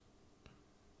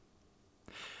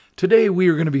Today, we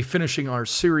are going to be finishing our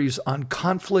series on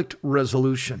conflict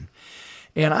resolution.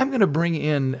 And I'm going to bring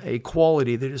in a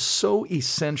quality that is so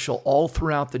essential all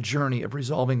throughout the journey of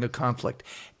resolving a conflict,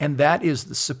 and that is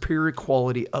the superior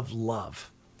quality of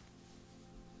love.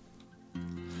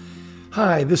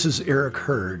 Hi, this is Eric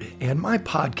Hurd, and my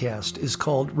podcast is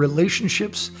called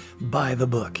Relationships by the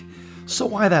Book. So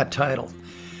why that title?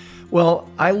 Well,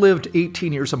 I lived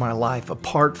 18 years of my life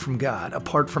apart from God,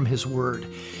 apart from His Word.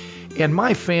 And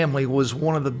my family was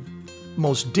one of the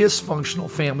most dysfunctional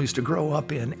families to grow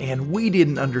up in, and we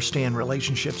didn't understand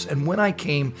relationships. And when I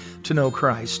came to know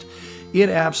Christ, it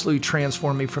absolutely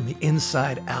transformed me from the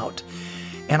inside out.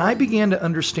 And I began to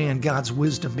understand God's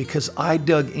wisdom because I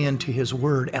dug into His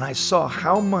Word and I saw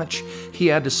how much He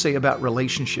had to say about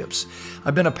relationships.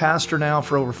 I've been a pastor now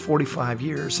for over 45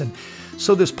 years, and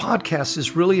so this podcast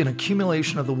is really an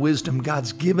accumulation of the wisdom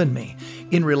God's given me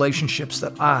in relationships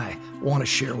that I want to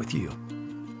share with you.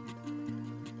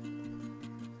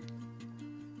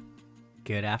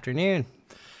 Good afternoon.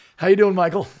 How you doing,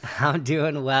 Michael? I'm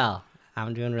doing well.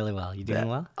 I'm doing really well. You doing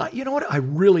well? You know what? I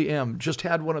really am. Just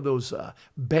had one of those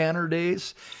banner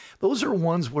days. Those are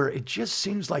ones where it just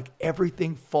seems like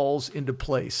everything falls into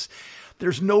place.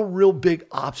 There's no real big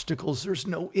obstacles. There's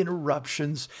no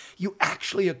interruptions. You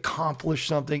actually accomplish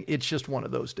something. It's just one of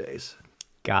those days.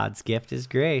 God's gift is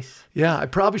grace. Yeah, I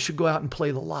probably should go out and play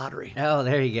the lottery. Oh,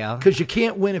 there you go. Because you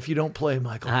can't win if you don't play,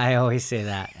 Michael. I always say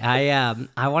that.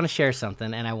 I want to share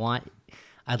something, and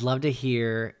I'd love to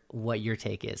hear what your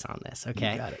take is on this.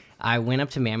 Okay. You got it. I went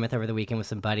up to Mammoth over the weekend with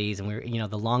some buddies, and we were,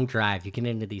 the long drive. You get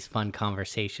into these fun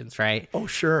conversations, right? Oh,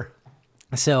 sure.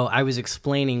 So I was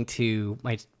explaining to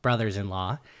my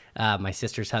brothers-in-law, my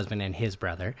sister's husband and his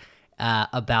brother,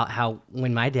 about how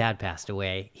when my dad passed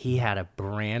away, he had a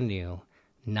brand new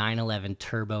 911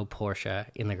 turbo Porsche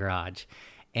in the garage.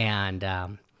 And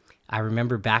I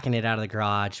remember backing it out of the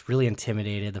garage, really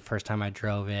intimidated the first time I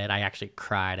drove it. I actually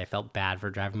cried. I felt bad for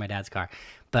driving my dad's car.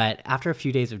 But after a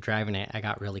few days of driving it, I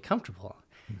got really comfortable.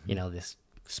 Mm-hmm. This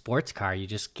sports car, you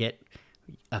just get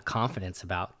a confidence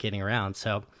about getting around.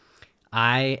 So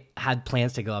I had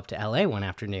plans to go up to LA one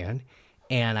afternoon,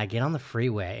 and I get on the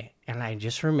freeway, and I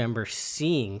just remember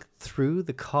seeing through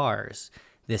the cars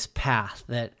this path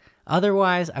that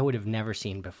otherwise I would have never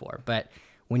seen before. But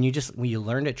when you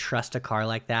learn to trust a car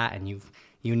like that, and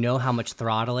you know how much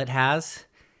throttle it has,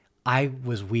 I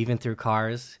was weaving through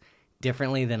cars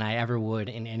differently than I ever would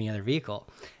in any other vehicle.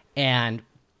 And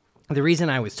the reason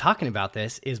I was talking about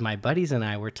this is my buddies and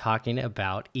I were talking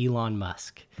about Elon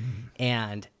Musk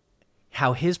and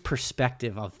how his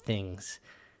perspective of things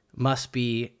must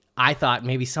be, I thought,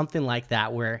 maybe something like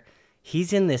that, where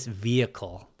he's in this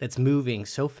vehicle that's moving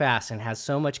so fast and has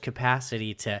so much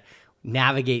capacity to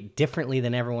navigate differently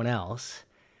than everyone else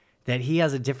that he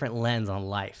has a different lens on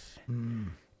life.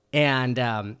 And,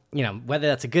 whether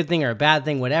that's a good thing or a bad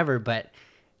thing, whatever, but,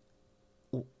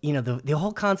 the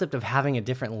whole concept of having a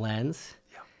different lens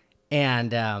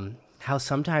and how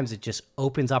sometimes it just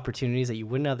opens opportunities that you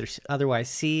wouldn't otherwise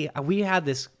see. We had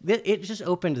this, it just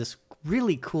opened this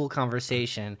really cool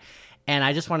conversation. And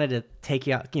I just wanted to take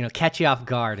you out, catch you off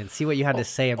guard and see what you had to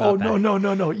say about that.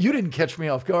 No. You didn't catch me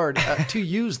off guard. To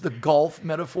use the golf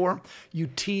metaphor, you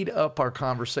teed up our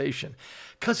conversation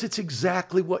because it's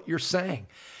exactly what you're saying.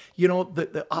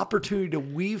 The opportunity to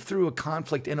weave through a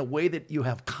conflict in a way that you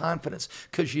have confidence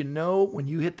because when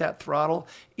you hit that throttle,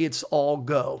 it's all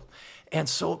go. And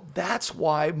so that's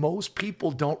why most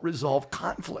people don't resolve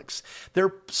conflicts.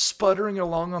 They're sputtering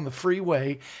along on the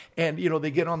freeway, and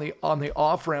they get on the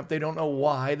off ramp. They don't know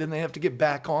why. Then they have to get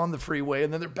back on the freeway,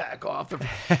 and then they're back off.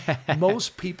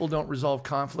 Most people don't resolve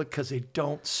conflict because they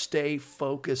don't stay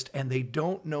focused and they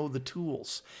don't know the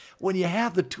tools. When you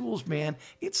have the tools, man,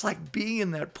 it's like being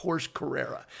in that Porsche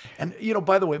Carrera. And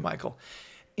by the way, Michael,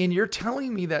 in your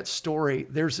telling me that story,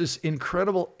 there's this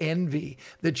incredible envy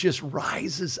that just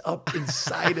rises up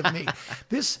inside of me.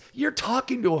 You're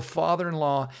talking to a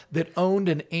father-in-law that owned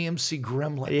an AMC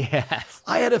Gremlin. Yes.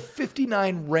 I had a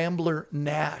 59 Rambler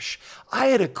Nash. I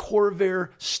had a Corvair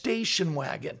station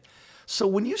wagon. So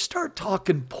when you start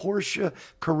talking Porsche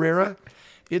Carrera,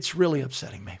 it's really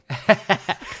upsetting me.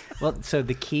 Well, so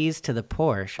the keys to the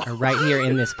Porsche are right here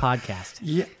in this podcast.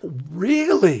 Yeah,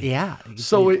 really? Yeah.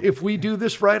 So if we do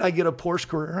this right, I get a Porsche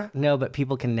Carrera? No, but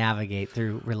people can navigate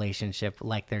through relationship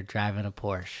like they're driving a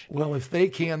Porsche. Well, if they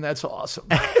can, that's awesome.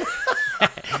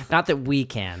 Not that we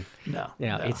can. No.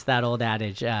 It's that old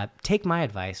adage, take my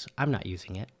advice. I'm not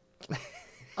using it.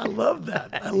 I love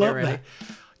that. That.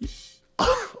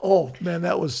 Oh, man,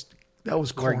 that was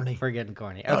corny. We're getting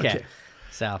corny. Okay.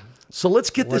 So let's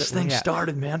get this thing yeah.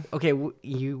 started, man. Okay,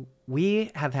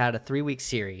 we have had a 3-week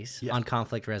series Yeah. on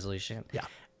conflict resolution. Yeah.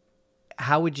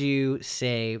 How would you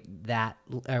say that,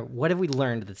 or what have we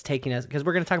learned that's taking us, because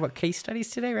we're going to talk about case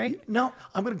studies today, right? No,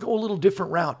 I'm going to go a little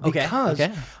different route Okay, because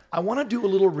okay. I want to do a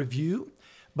little review.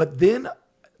 But then,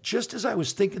 just as I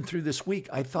was thinking through this week,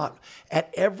 I thought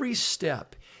at every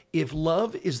step, if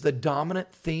love is the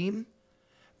dominant theme,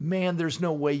 man, there's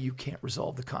no way you can't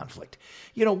resolve the conflict.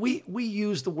 You know, we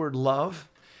use the word love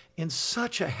in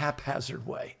such a haphazard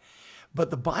way, but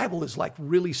the Bible is like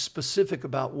really specific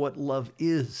about what love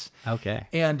is. Okay.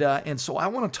 And so I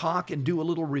want to talk and do a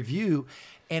little review.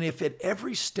 And if at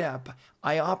every step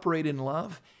I operate in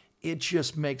love, it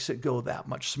just makes it go that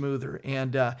much smoother.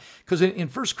 And because in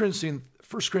 1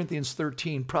 Corinthians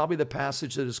 13, probably the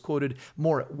passage that is quoted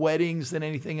more at weddings than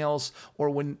anything else, or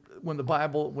when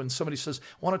somebody says,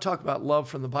 I want to talk about love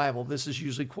from the Bible, this is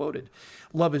usually quoted.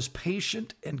 Love is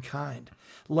patient and kind.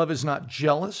 Love is not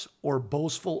jealous or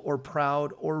boastful or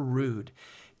proud or rude.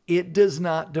 It does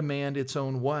not demand its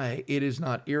own way. It is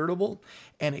not irritable,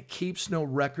 and it keeps no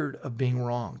record of being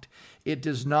wronged. It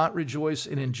does not rejoice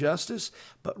in injustice,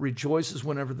 but rejoices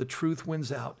whenever the truth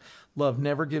wins out. Love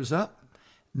never gives up,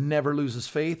 never loses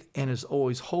faith, and is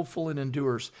always hopeful and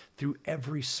endures through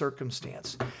every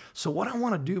circumstance. So what I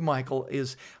want to do, Michael,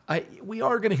 is we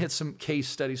are going to hit some case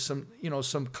studies,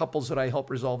 some couples that I help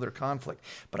resolve their conflict.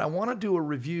 But I want to do a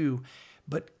review,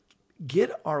 but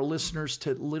get our listeners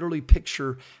to literally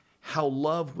picture how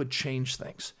love would change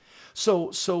things.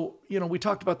 So we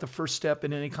talked about the first step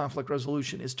in any conflict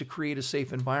resolution is to create a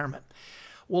safe environment.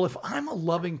 Well, if I'm a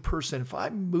loving person, if I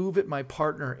move at my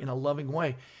partner in a loving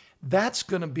way, that's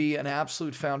going to be an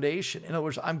absolute foundation. In other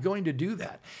words, I'm going to do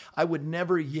that. I would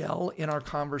never yell in our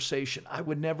conversation. I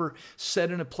would never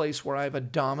sit in a place where I have a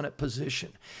dominant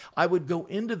position. I would go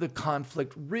into the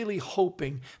conflict really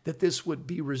hoping that this would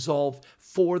be resolved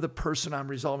for the person I'm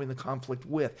resolving the conflict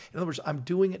with. In other words, I'm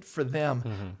doing it for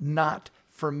them, not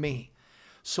for me.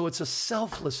 So it's a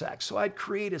selfless act. So I'd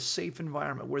create a safe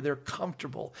environment where they're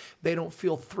comfortable. They don't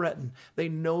feel threatened. They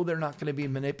know they're not going to be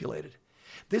manipulated.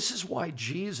 This is why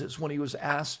Jesus, when he was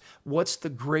asked, what's the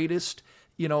greatest,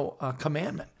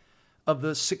 commandment of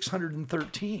the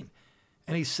 613?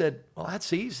 And he said, well,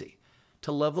 that's easy.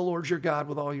 To love the Lord your God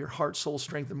with all your heart, soul,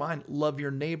 strength, and mind. Love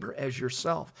your neighbor as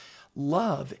yourself.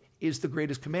 Love is the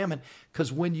greatest commandment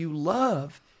because when you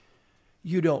love,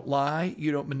 you don't lie,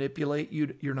 you don't manipulate,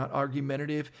 you're not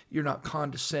argumentative, you're not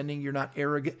condescending, you're not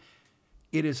arrogant.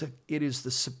 It is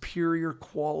the superior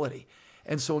quality.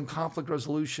 And so in conflict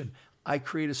resolution, I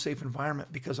create a safe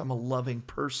environment because I'm a loving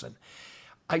person.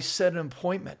 I set an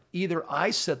appointment. Either I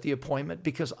set the appointment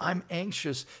because I'm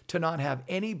anxious to not have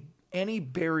any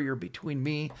barrier between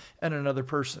me and another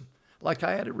person. Like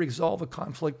I had to resolve a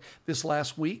conflict this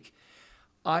last week.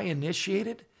 I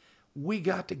initiated. We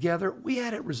got together. We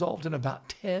had it resolved in about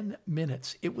 10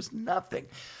 minutes. It was nothing.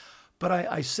 But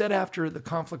I said after the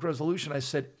conflict resolution, I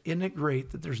said, isn't it great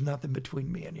that there's nothing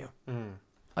between me and you?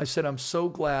 I said, I'm so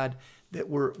glad that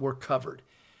we're covered.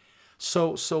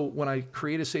 So when I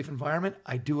create a safe environment,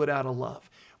 I do it out of love.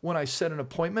 When I set an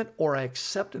appointment or I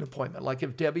accept an appointment, like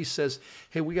if Debbie says,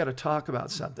 hey, we got to talk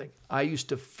about something. I used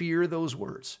to fear those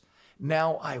words.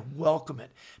 Now I welcome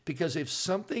it because if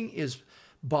something is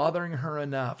bothering her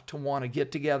enough to want to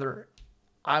get together,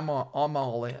 I'm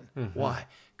all in. Why?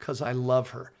 Because I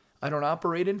love her. I don't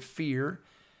operate in fear.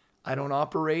 I don't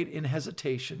operate in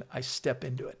hesitation. I step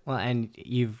into it. Well, and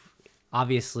you've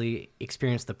obviously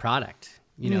experienced the product.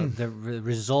 The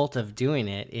result of doing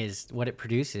it is what it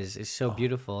produces is so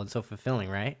beautiful and so fulfilling,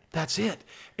 right? That's it.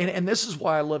 And this is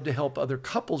why I love to help other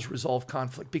couples resolve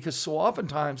conflict because so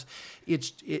oftentimes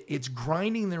it's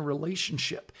grinding their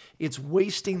relationship. It's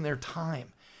wasting their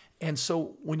time. And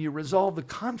so when you resolve the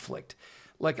conflict,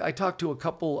 like I talked to a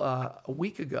couple a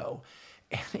week ago,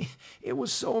 and it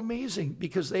was so amazing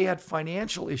because they had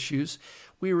financial issues.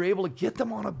 We were able to get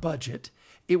them on a budget.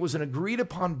 It was an agreed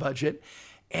upon budget.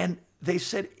 And they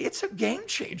said it's a game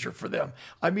changer for them.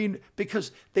 I mean,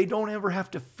 because they don't ever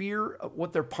have to fear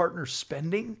what their partner's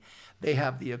spending. They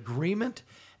have the agreement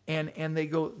and they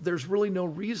go, there's really no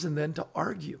reason then to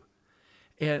argue.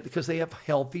 And because they have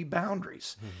healthy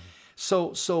boundaries.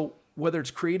 So whether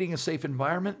it's creating a safe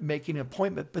environment, making an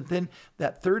appointment, but then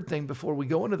that third thing before we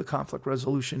go into the conflict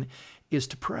resolution is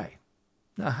to pray.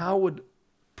 Now, how would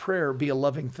prayer be a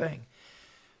loving thing?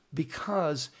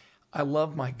 Because I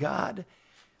love my God.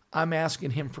 I'm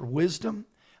asking him for wisdom.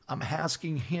 I'm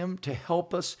asking him to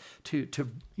help us to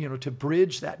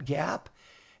bridge that gap.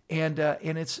 And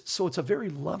it's a very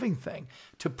loving thing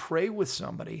to pray with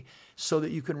somebody so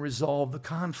that you can resolve the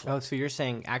conflict. Oh, so you're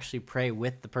saying actually pray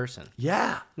with the person?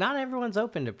 Yeah. Not everyone's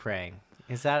open to praying.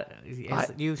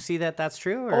 You see that's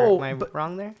true, or Oh, am I but-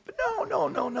 wrong there? But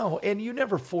no. And you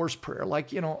never force prayer.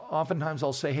 Like, oftentimes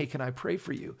I'll say, hey, can I pray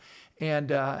for you? And,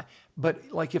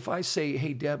 but like if I say,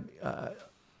 hey, Deb,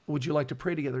 would you like to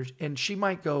pray together? And she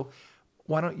might go,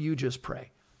 why don't you just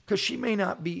pray? Because she may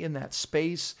not be in that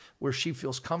space where she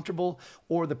feels comfortable,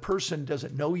 or the person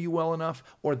doesn't know you well enough,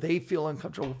 or they feel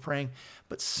uncomfortable praying.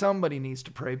 But somebody needs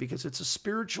to pray because it's a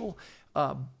spiritual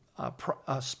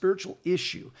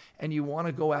issue, and you want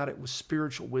to go at it with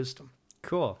spiritual wisdom.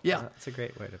 Cool. Yeah. That's a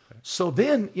great way to put it. So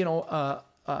then,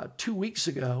 2 weeks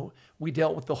ago, we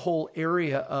dealt with the whole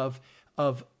area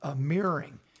of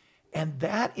mirroring. And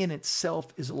that in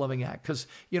itself is a loving act. Because,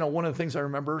 one of the things I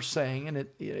remember saying, and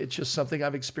it's just something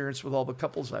I've experienced with all the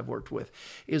couples I've worked with,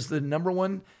 is the number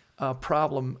one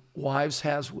problem wives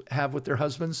have with their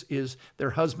husbands is their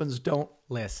husbands don't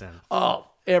Listen. Oh,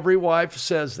 every wife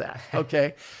says that,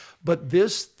 okay? But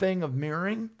this thing of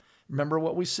mirroring, remember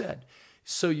what we said.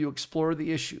 So you explore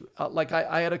the issue. Like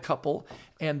I had a couple,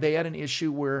 and they had an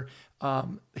issue where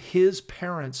his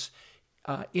parents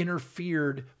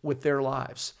interfered with their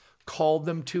lives, called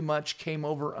them too much, came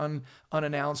over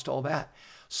unannounced, all that.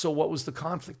 So what was the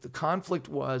conflict? The conflict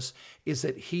is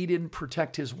that he didn't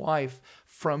protect his wife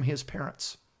from his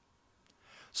parents.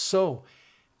 So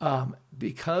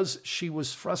because she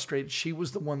was frustrated, she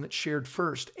was the one that shared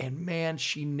first, and man,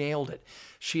 she nailed it.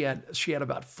 She had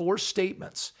about 4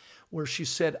 statements where she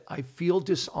said, I feel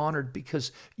dishonored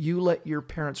because you let your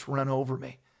parents run over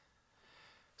me.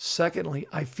 Secondly,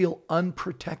 I feel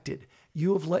unprotected.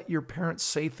 You have let your parents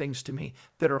say things to me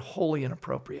that are wholly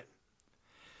inappropriate.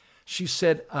 She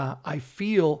said, I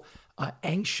feel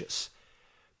anxious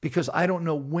because I don't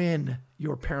know when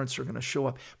your parents are going to show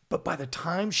up. But by the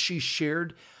time she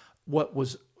shared what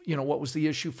was the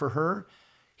issue for her,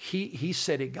 he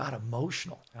said it got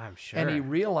emotional. I'm sure. And he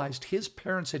realized his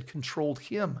parents had controlled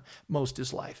him most of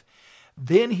his life.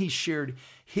 Then he shared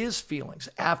his feelings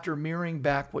after mirroring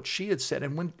back what she had said.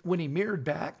 And when he mirrored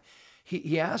back,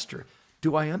 he asked her,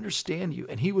 do I understand you?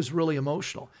 And he was really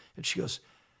emotional. And she goes,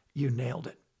 you nailed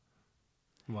it.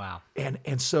 Wow.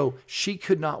 And so she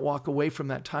could not walk away from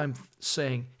that time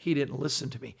saying, he didn't listen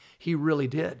to me. He really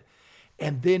did.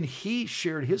 And then he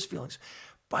shared his feelings.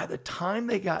 By the time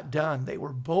they got done, they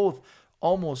were both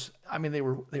almost, they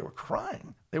were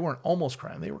crying. They weren't almost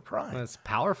crying, they were crying. That's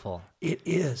powerful. It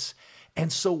is.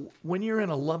 And so when you're in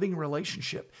a loving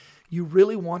relationship, you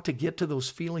really want to get to those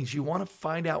feelings. You want to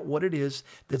find out what it is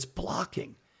that's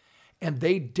blocking. And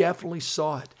they definitely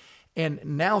saw it. And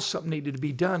now something needed to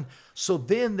be done. So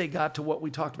then they got to what we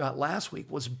talked about last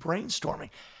week, was brainstorming.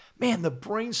 Man, the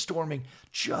brainstorming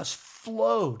just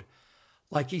flowed.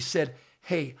 Like he said,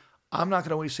 hey, I'm not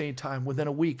going to waste any time. Within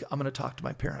a week, I'm going to talk to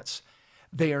my parents.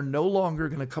 They are no longer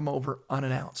going to come over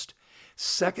unannounced.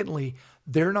 Secondly,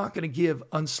 they're not going to give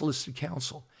unsolicited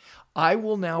counsel. I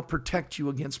will now protect you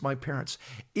against my parents.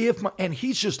 And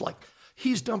he's just like,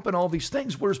 he's dumping all these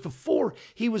things, whereas before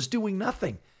he was doing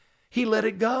nothing. He let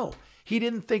it go. He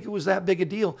didn't think it was that big a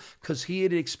deal because he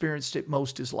had experienced it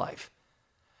most his life.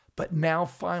 But now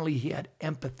finally he had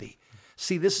empathy.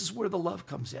 See, this is where the love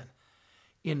comes in.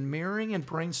 In mirroring and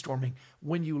brainstorming,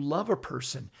 when you love a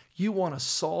person, you want to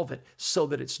solve it so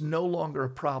that it's no longer a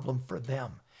problem for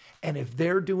them. And if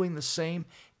they're doing the same,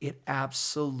 it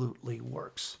absolutely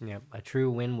works. Yep, a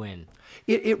true win-win.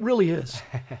 It really is.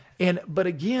 But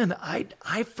again,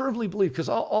 I firmly believe, because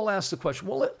I'll ask the question,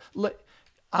 well,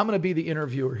 I'm going to be the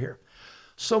interviewer here.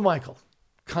 So Michael,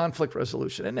 conflict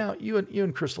resolution. And now you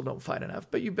and Crystal don't fight enough,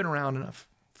 but you've been around enough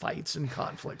fights and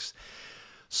conflicts.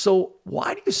 So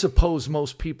why do you suppose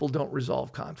most people don't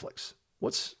resolve conflicts?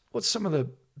 What's some of the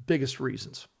biggest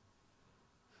reasons?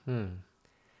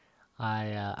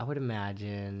 I would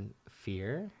imagine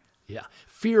fear. Yeah,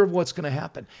 fear of what's going to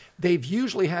happen. They've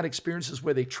usually had experiences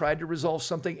where they tried to resolve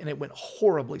something and it went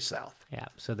horribly south. Yeah,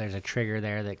 so there's a trigger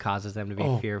there that causes them to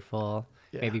be fearful.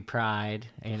 Yeah. Maybe pride,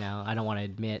 I don't want to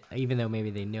admit, even though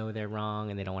maybe they know they're wrong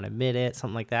and they don't want to admit it,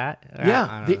 something like that.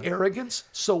 Yeah, the arrogance.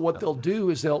 So what they'll do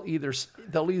is they'll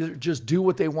either just do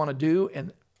what they want to do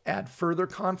and add further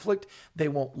conflict. They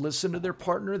won't listen to their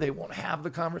partner. They won't have the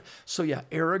conversation. So yeah,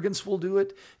 arrogance will do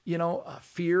it.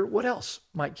 Fear. What else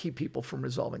might keep people from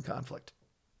resolving conflict?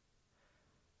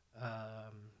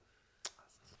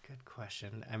 Good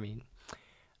question.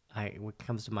 What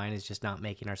comes to mind is just not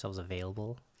making ourselves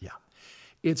available. Yeah.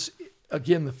 It's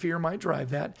again, the fear might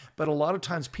drive that, but a lot of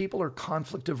times people are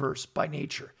conflict averse by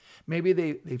nature. Maybe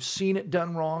they've seen it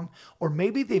done wrong, or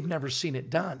maybe they've never seen it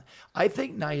done. I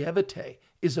think naivete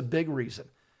is a big reason.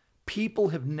 People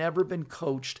have never been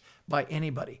coached by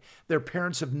anybody. Their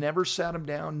parents have never sat them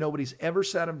down. Nobody's ever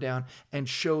sat them down and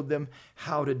showed them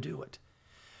how to do it.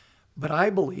 But I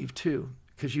believe too,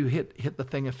 because you hit the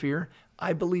thing of fear,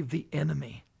 I believe the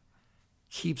enemy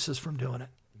keeps us from doing it.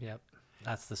 Yep.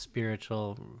 That's the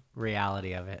spiritual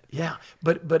reality of it. Yeah,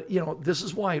 but this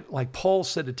is why, like Paul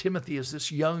said to Timothy, as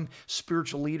this young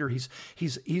spiritual leader,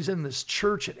 he's in this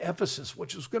church at Ephesus,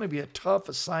 which was going to be a tough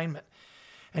assignment.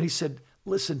 And he said,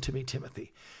 listen to me,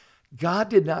 Timothy. God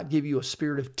did not give you a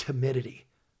spirit of timidity,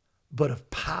 but of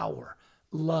power,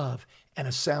 love, and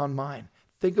a sound mind.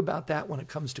 Think about that when it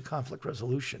comes to conflict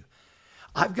resolution.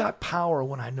 I've got power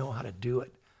when I know how to do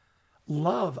it.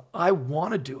 Love, I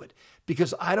want to do it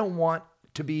because I don't want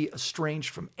to be estranged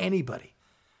from anybody.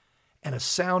 And a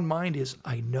sound mind is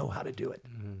I know how to do it.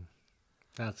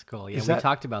 That's cool. Yeah, we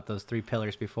talked about those 3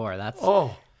 pillars before.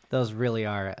 Those really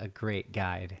are a great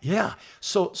guide. Yeah.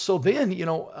 So then,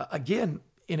 again,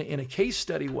 in a case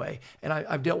study way, and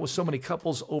I've dealt with so many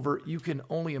couples over, you can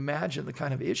only imagine the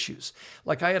kind of issues.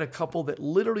 Like I had a couple that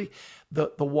literally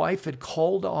the wife had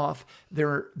called off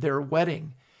their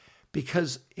wedding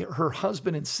because her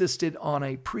husband insisted on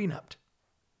a prenup.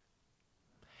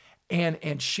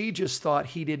 And she just thought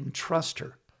he didn't trust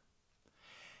her.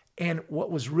 And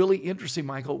what was really interesting,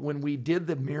 Michael, when we did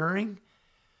the mirroring,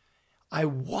 I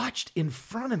watched in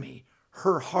front of me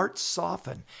her heart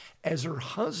soften as her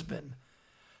husband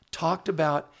talked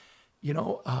about,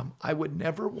 I would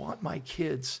never want my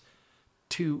kids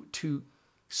to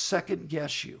second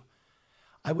guess you.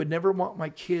 I would never want my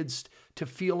kids to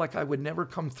feel like I would never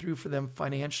come through for them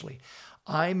financially.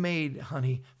 I made,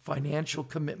 honey, financial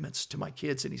commitments to my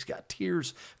kids, and he's got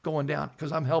tears going down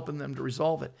because I'm helping them to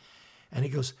resolve it. And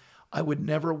he goes, I would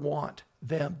never want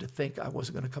them to think I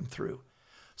wasn't going to come through.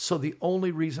 So the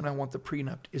only reason I want the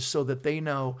prenup is so that they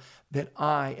know that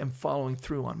I am following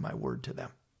through on my word to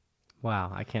them.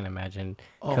 Wow, I can't imagine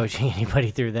coaching anybody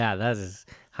through that. That is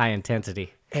high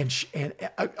intensity. And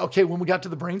okay, when we got to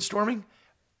the brainstorming,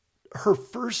 her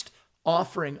first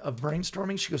offering of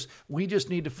brainstorming, she goes, we just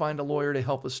need to find a lawyer to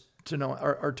help us to know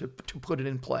or to put it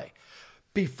in play.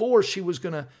 Before she was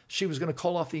gonna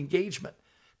call off the engagement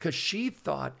because she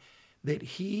thought that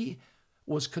he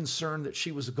was concerned that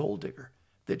she was a gold digger,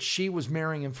 that she was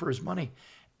marrying him for his money.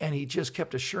 And he just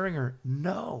kept assuring her,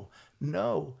 no.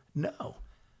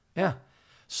 Yeah.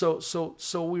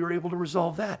 So we were able to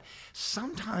resolve that.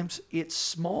 Sometimes it's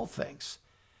small things.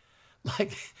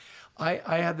 Like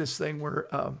I had this thing where,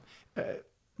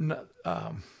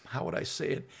 how would I say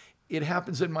it? It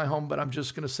happens in my home, but I'm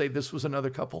just going to say this was another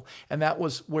couple. And that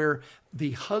was where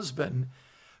the husband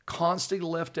constantly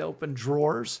left open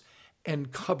drawers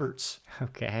and cupboards.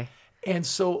 Okay. And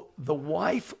so the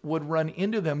wife would run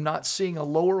into them, not seeing a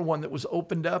lower one that was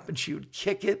opened up, and she would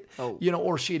kick it,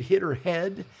 or she'd hit her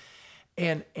head.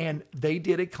 And they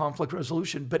did a conflict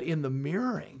resolution. But in the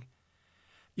mirroring,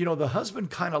 the husband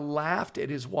kind of laughed at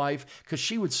his wife because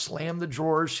she would slam the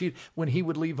drawers when he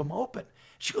would leave them open.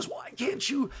 She goes, why can't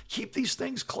you keep these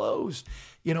things closed?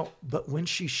 But when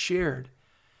she shared,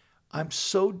 I'm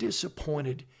so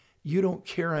disappointed you don't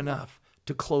care enough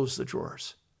to close the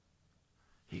drawers.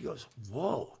 He goes,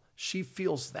 whoa, she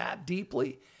feels that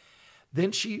deeply.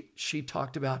 Then she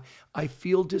talked about, I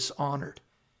feel dishonored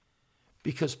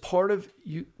because part of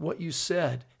what you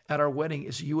said at our wedding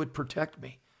is you would protect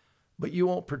me, but you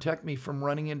won't protect me from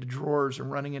running into drawers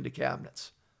and running into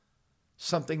cabinets.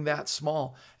 Something that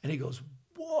small. And he goes,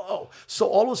 whoa. So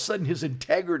all of a sudden his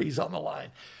integrity's on the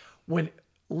line. When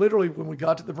we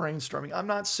got to the brainstorming, I'm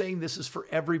not saying this is for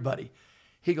everybody.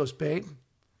 He goes, babe,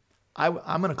 I'm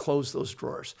going to close those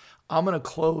drawers. I'm going to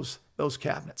close those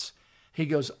cabinets. He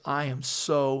goes, I am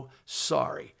so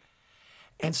sorry.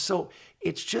 And so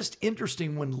it's just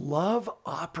interesting when love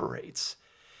operates,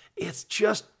 it's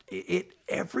just,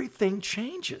 everything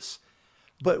changes.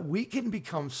 But we can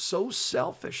become so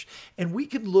selfish and we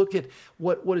can look at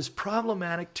what is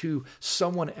problematic to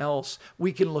someone else.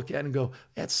 We can look at and go,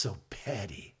 that's so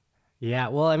petty. Yeah,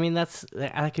 well, I mean,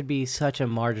 that could be such a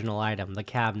marginal item. The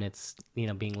cabinets,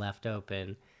 being left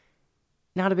open,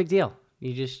 not a big deal.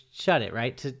 You just shut it,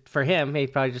 right? For him, he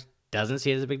probably just doesn't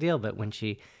see it as a big deal. But when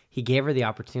he gave her the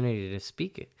opportunity to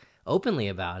speak openly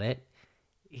about it,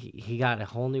 he got a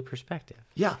whole new perspective.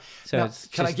 Yeah. So now,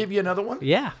 can I give you another one?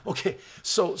 Yeah. Okay.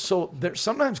 So there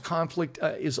sometimes conflict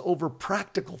is over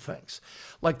practical things.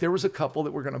 Like there was a couple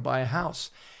that were going to buy a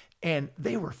house. And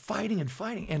they were fighting and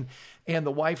fighting. And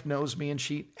the wife knows me, and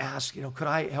she asked, could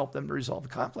I help them to resolve the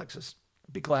conflicts?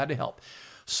 I'd be glad to help.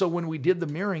 So when we did the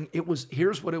mirroring,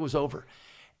 here's what it was over.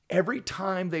 Every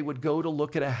time they would go to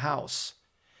look at a house,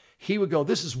 he would go,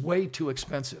 this is way too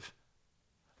expensive.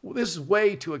 This is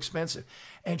way too expensive.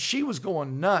 And she was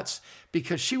going nuts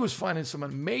because she was finding some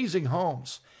amazing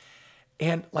homes.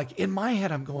 And like in my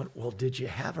head, I'm going, well, did you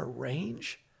have a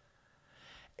range?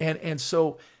 And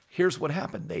so here's what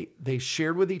happened. They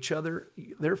shared with each other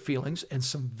their feelings, and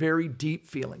some very deep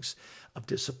feelings of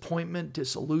disappointment,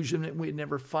 disillusionment. We'd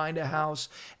never find a house,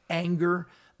 anger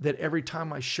that every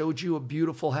time I showed you a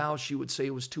beautiful house, you would say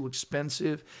it was too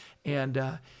expensive.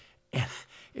 And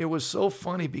it was so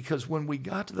funny because when we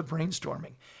got to the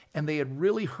brainstorming and they had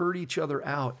really heard each other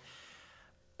out,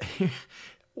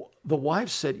 the wife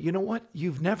said, you know what?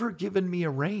 You've never given me a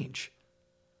range.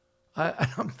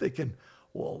 I'm thinking,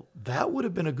 well, that would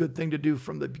have been a good thing to do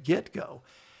from the get-go.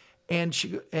 And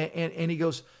he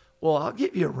goes, well, I'll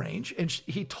give you a range. And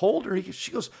he told her,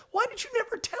 she goes, why did you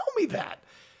never tell me that?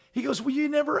 He goes, well, you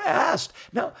never asked.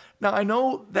 Now I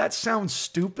know that sounds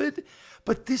stupid,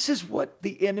 but this is what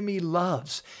the enemy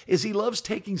loves, is he loves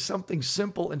taking something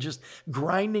simple and just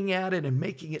grinding at it and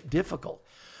making it difficult.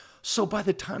 So by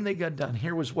the time they got done,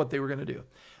 here was what they were going to do.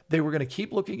 They were going to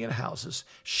keep looking at houses.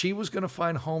 She was going to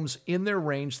find homes in their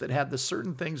range that had the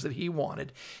certain things that he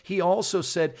wanted. He also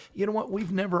said, you know what?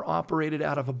 We've never operated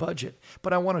out of a budget,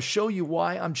 but I want to show you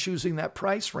why I'm choosing that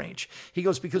price range. He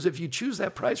goes, because if you choose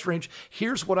that price range,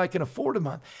 here's what I can afford a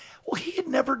month. Well, he had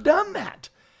never done that.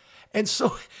 And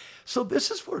so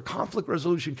this is where conflict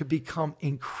resolution can become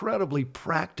incredibly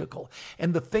practical.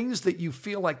 And the things that you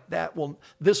feel like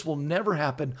this will never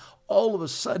happen, all of a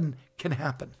sudden can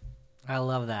happen. I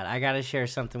love that. I got to share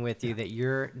something with you that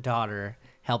your daughter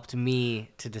helped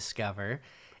me to discover.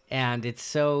 And it's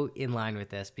so in line with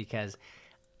this because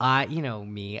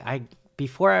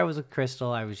before I was with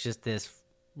Crystal, I was just this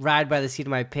ride by the seat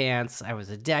of my pants. I was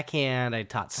a deckhand. I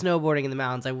taught snowboarding in the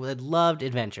mountains. I loved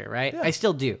adventure, right? Yeah. I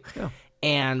still do. Yeah.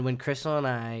 And when Crystal and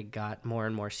I got more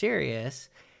and more serious,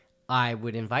 I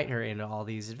would invite her into all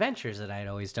these adventures that I had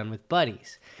always done with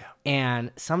buddies. Yeah.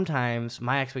 And sometimes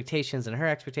my expectations and her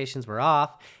expectations were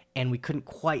off, and we couldn't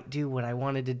quite do what I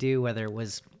wanted to do, whether it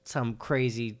was some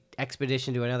crazy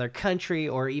expedition to another country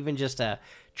or even just a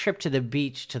trip to the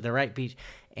beach, to the right beach.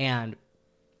 And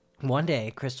one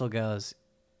day, Crystal goes,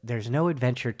 there's no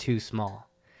adventure too small.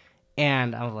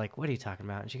 And I was like, what are you talking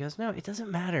about? And she goes, no, it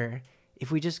doesn't matter.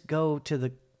 If we just go to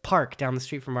the park down the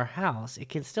street from our house, it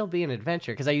can still be an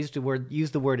adventure, because I used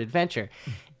the word adventure.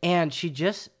 And she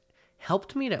just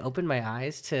helped me to open my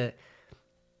eyes to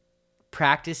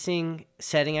practicing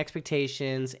setting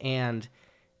expectations and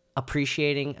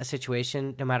appreciating a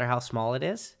situation no matter how small it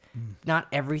is. Not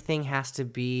everything has to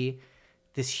be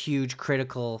this huge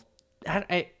critical.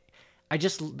 I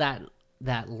just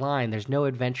that line, there's no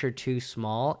adventure too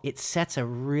small, it sets a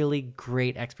really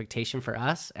great expectation for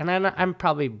us. And I'm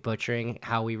probably butchering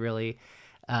how we really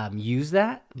use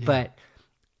that. Yeah. But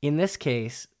in this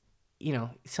case,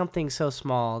 something so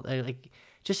small, like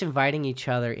just inviting each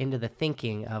other into the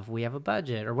thinking of we have a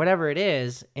budget or whatever it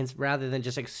is, and rather than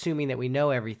just assuming that we know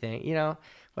everything. You know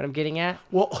what I'm getting at?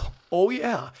 Well, oh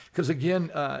yeah. Because again,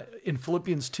 in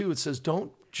Philippians 2, it says,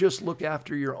 don't just look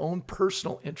after your own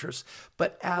personal interests,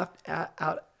 but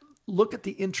look at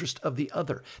the interest of the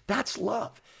other. That's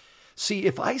love. See,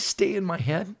 if I stay in my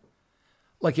head,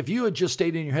 like if you had just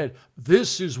stayed in your head,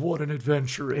 this is what an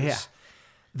adventure is,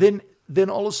 then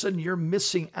all of a sudden you're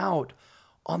missing out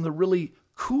on the really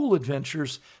cool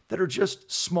adventures that are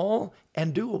just small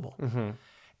and doable. Mm-hmm.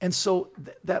 And so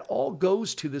that all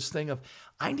goes to this thing of,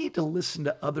 I need to listen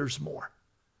to others more.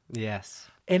 Yes.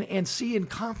 And see, in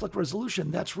conflict resolution,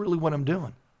 that's really what I'm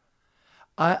doing.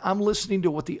 I'm listening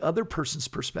to what the other person's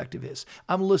perspective is.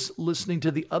 I'm listening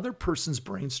to the other person's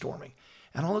brainstorming.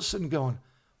 And all of a sudden going,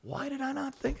 why did I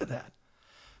not think of that?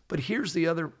 But here's the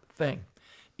other thing.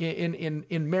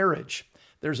 In marriage,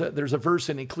 there's a verse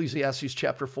in Ecclesiastes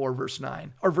chapter 4, verse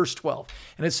 9, or verse 12.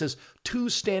 And it says, two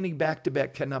standing back to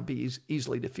back cannot be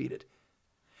easily defeated.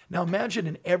 Now imagine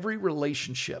in every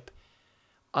relationship,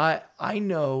 I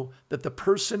know that the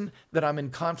person that I'm in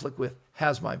conflict with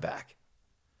has my back,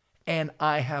 and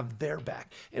I have their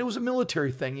back. And it was a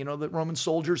military thing, the Roman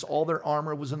soldiers, all their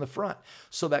armor was in the front.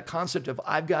 So that concept of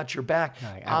I've got your back,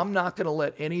 I'm not going to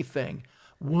let anything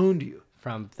wound you.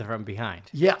 From behind.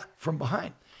 Yeah, from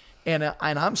behind. And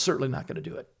I'm certainly not going to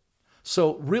do it.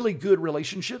 So really good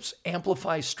relationships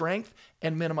amplify strength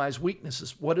and minimize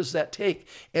weaknesses. What does that take?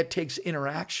 It takes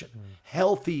interaction,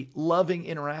 healthy, loving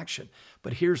interaction.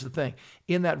 But here's the thing.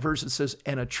 In that verse, it says,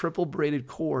 and a triple braided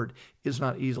cord is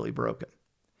not easily broken.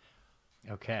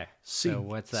 Okay. So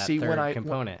what's that third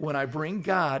component? When I bring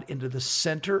God into the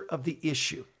center of the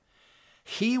issue,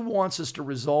 he wants us to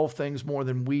resolve things more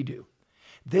than we do.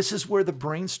 This is where the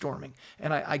brainstorming,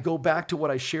 and I go back to what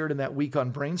I shared in that week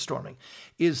on brainstorming,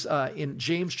 is in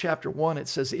James chapter 1, it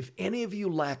says, if any of you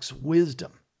lacks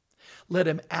wisdom, let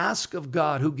him ask of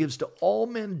God who gives to all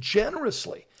men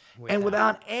generously and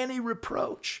without any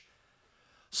reproach.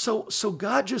 So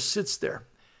God just sits there,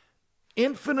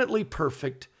 infinitely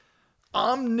perfect,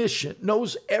 omniscient,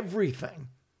 knows everything.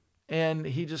 And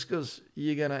he just goes,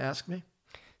 you going to ask me?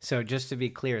 So just to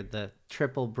be clear, the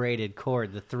triple braided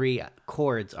cord, the three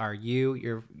cords are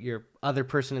you, your other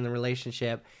person in the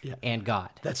relationship, and God.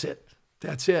 That's it.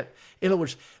 That's it. In other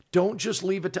words, don't just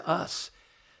leave it to us.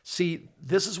 See,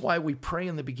 this is why we pray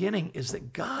in the beginning, is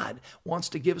that God wants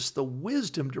to give us the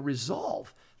wisdom to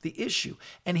resolve the issue.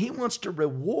 And he wants to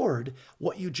reward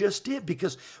what you just did,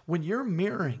 because when you're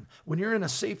mirroring, when you're in a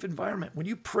safe environment, when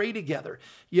you pray together,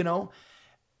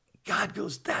 God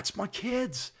goes, that's my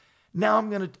kids. Now I'm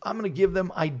going to give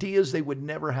them ideas they would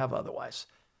never have otherwise.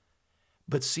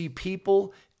 But see,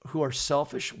 people who are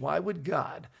selfish, why would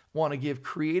God want to give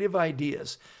creative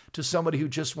ideas to somebody who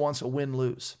just wants a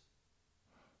win-lose?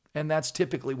 And that's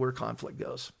typically where conflict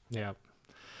goes. Yeah.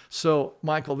 So,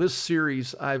 Michael, this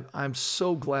series, I'm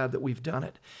so glad that we've done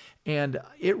it. And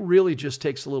it really just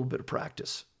takes a little bit of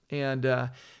practice. And,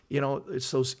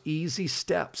 it's those easy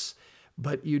steps,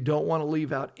 but you don't want to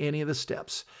leave out any of the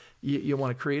steps. You want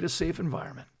to create a safe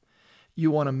environment. You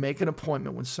want to make an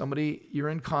appointment when you're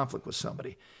in conflict with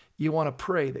somebody. You want to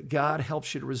pray that God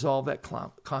helps you to resolve that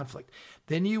conflict.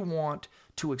 Then you want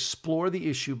to explore the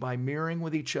issue by mirroring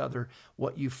with each other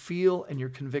what you feel and your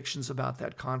convictions about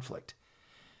that conflict.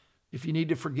 If you need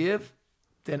to forgive,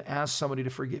 then ask somebody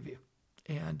to forgive you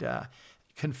and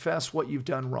confess what you've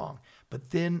done wrong.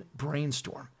 But then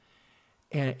brainstorm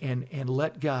and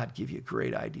let God give you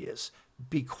great ideas.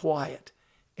 Be quiet.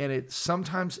 And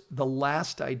sometimes the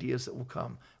last ideas that will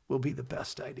come will be the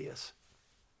best ideas.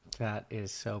 That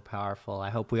is so powerful. I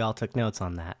hope we all took notes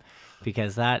on that,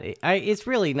 because it's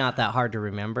really not that hard to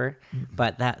remember,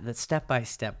 but that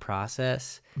step-by-step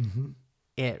process,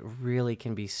 it really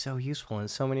can be so useful in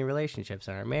so many relationships,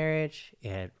 in our marriage,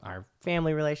 in our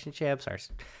family relationships, our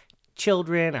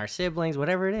children, our siblings,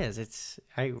 whatever it is.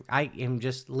 I am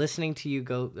just listening to you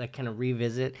go, like, kind of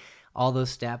revisit all those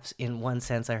steps. In one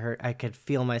sense, I could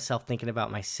feel myself thinking about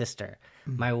my sister,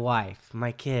 my wife,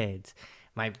 my kids,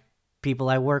 my people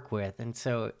I work with. And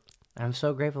so I'm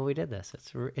so grateful we did this.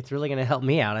 It's really going to help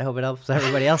me out. I hope it helps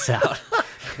everybody else out.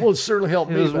 Well, it certainly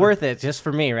helped me. It was worth it just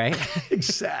for me, right?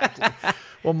 Exactly.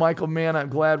 Well, Michael, man, I'm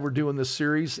glad we're doing this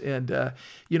series. And,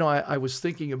 I was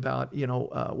thinking about,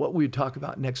 what we would talk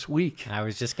about next week. I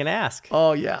was just going to ask.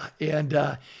 Oh, yeah.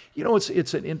 And,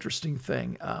 it's an interesting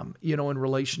thing, in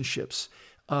relationships.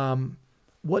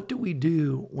 What do we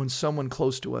do when someone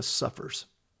close to us suffers?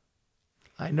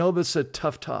 I know this is a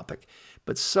tough topic,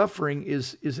 but suffering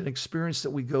is an experience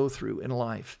that we go through in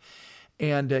life.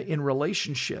 And in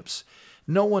relationships,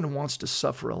 no one wants to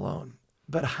suffer alone.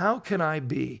 But how can I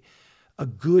be a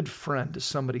good friend to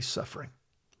somebody suffering?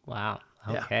 Wow.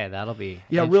 Okay, that'll be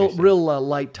real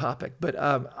light topic. But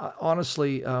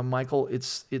honestly, Michael,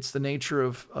 it's the nature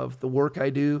of the work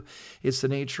I do. It's the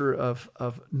nature of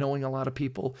knowing a lot of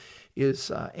people,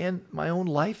 and my own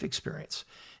life experience.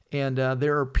 And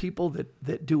there are people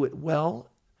that do it well,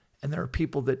 and there are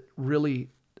people that really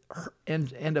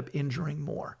end up injuring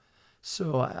more.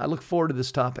 So I look forward to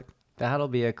this topic. That'll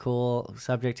be a cool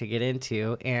subject to get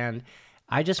into. And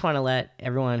I just want to let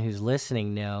everyone who's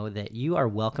listening know that you are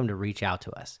welcome to reach out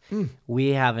to us. We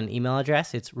have an email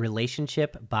address. It's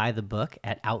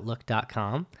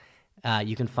relationshipbythebook@outlook.com.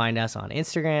 You can find us on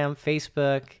Instagram,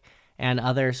 Facebook, and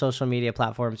other social media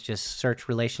platforms. Just search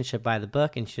Relationship by the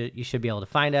Book, and you should be able to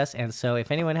find us. And so if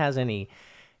anyone has any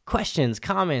questions,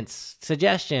 comments,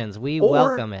 suggestions, we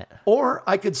welcome it. Or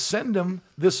I could send them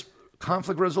this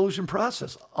conflict resolution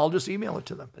process. I'll just email it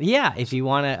to them. Yeah, if you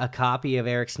want a copy of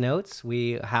Eric's notes,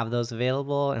 we have those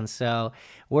available. And so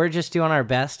we're just doing our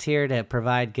best here to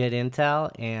provide good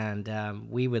intel, and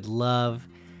we would love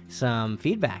some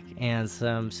feedback and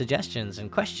some suggestions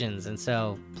and questions. And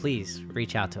so please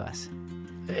reach out to us.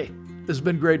 Hey, this has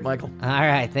been great, Michael. All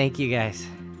right. Thank you, guys.